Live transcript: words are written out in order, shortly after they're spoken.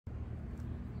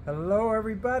Hello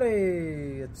everybody,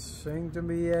 it's Sing to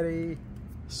Me Eddie.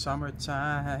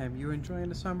 Summertime. You enjoying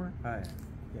the summer? I am,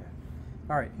 yeah.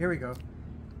 Alright, here we go.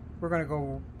 We're gonna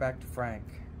go back to Frank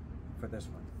for this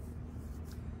one.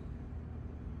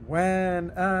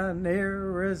 When an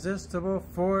irresistible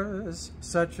force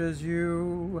such as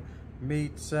you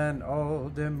meets an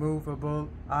old immovable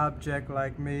object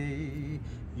like me,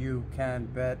 you can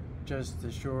bet just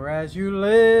as sure as you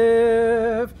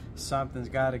live, something's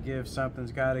gotta give,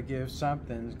 something's gotta give,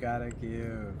 something's gotta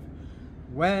give.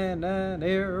 When an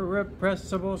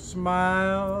irrepressible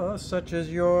smile such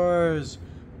as yours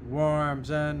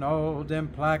warms an old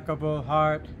implacable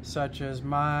heart such as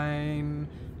mine,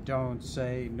 don't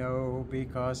say no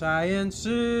because I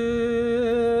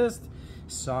insist.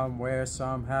 Somewhere,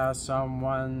 somehow,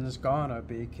 someone's gonna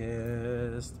be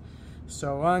kissed.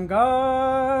 So on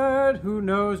guard, who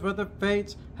knows what the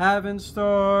fates have in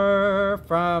store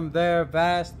from their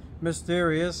vast,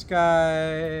 mysterious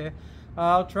sky.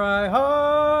 I'll try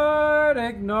hard,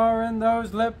 ignoring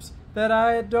those lips that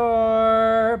I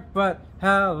adore, but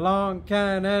how long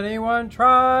can anyone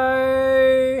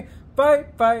try? Fight,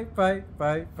 fight, fight,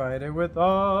 fight, fight it with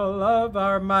all of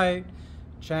our might.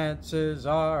 Chances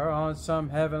are on some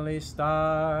heavenly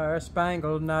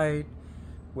star-spangled night,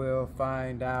 we'll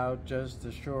find out just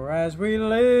as sure as we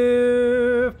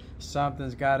live.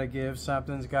 Something's gotta give,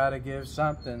 something's gotta give,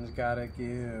 something's gotta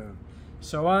give.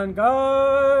 So on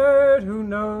guard, who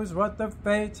knows what the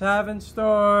fates have in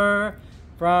store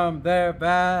from their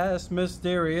vast,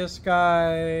 mysterious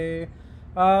sky.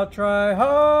 I'll try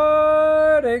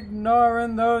hard,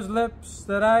 ignoring those lips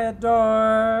that I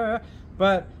adore,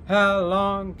 but how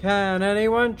long can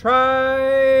anyone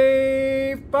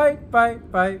try? Fight, fight,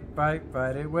 fight, fight,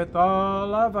 fight it with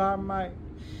all of our might.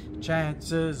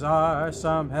 Chances are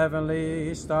some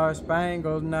heavenly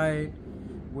star-spangled night,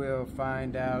 we'll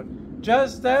find out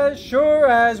just as sure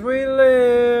as we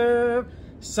live.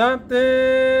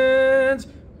 Something's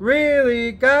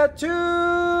really got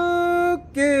to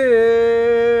give.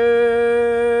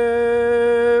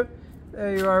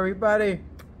 There you are, everybody.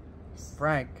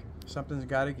 Frank, something's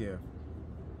got to give.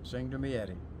 Sing to me,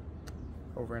 Eddie.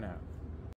 Over and out.